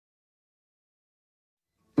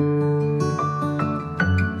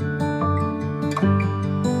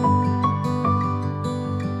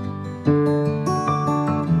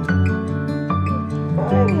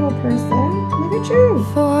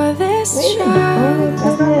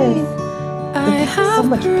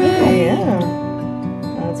much people. Yeah,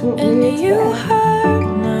 that's what we expect.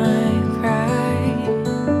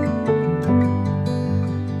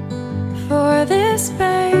 For this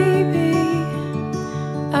baby,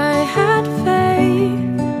 I had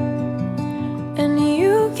faith, and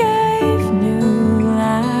you gave new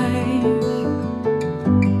life.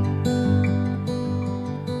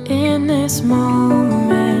 In this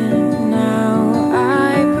moment now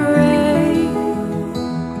I pray,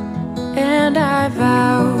 and I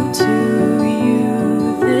vow to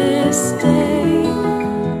you this day.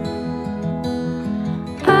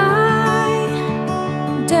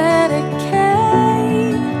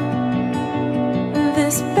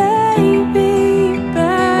 This baby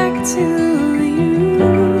back to you.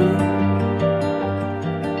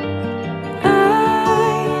 I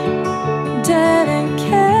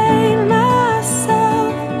dedicate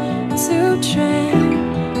myself to train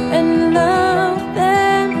and love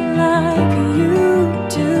them like you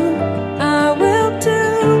do. I will do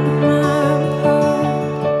my part.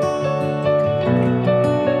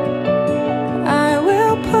 I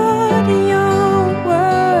will put your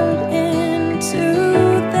word into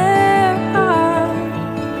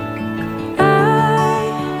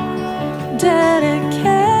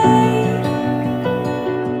dedicate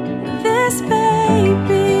this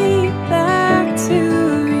baby back to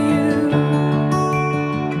you.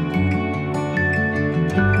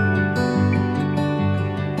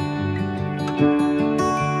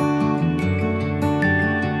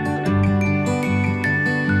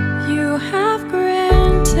 You have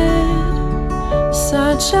granted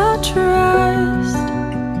such a trust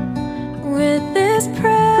with this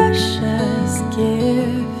precious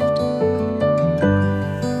gift.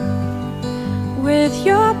 With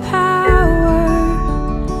your power,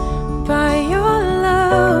 by your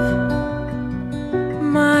love,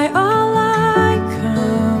 my all I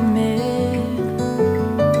commit.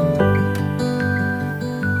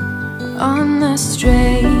 On the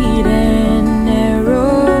straight and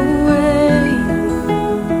narrow way,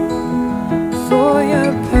 for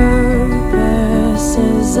your purposes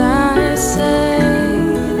I say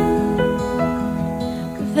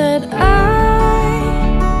that I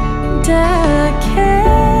dedicate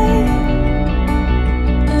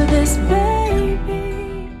this baby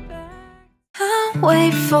back. I'll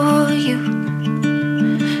wait for you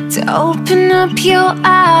to open up your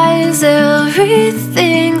eyes.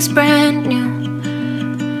 Everything's brand new.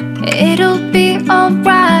 It'll be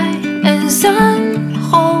alright as I'm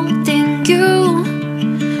holding you.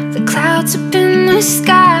 The clouds up in the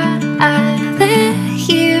sky, they're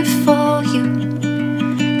here for you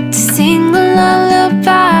to sing a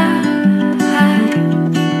lullaby.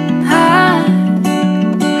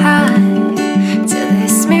 To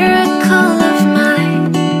this miracle of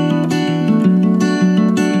mine.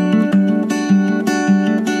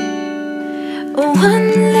 One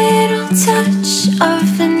little touch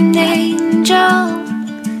of an angel,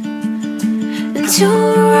 and two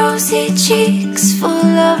rosy cheeks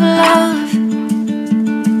full of love.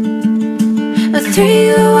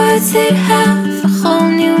 Three words that have a whole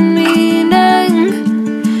new meaning.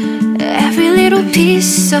 Every little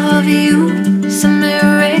piece of you's a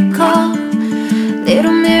miracle,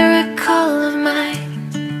 little miracle of mine.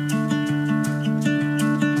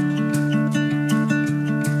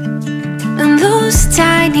 And those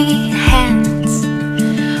tiny hands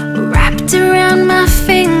wrapped around my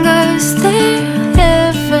finger,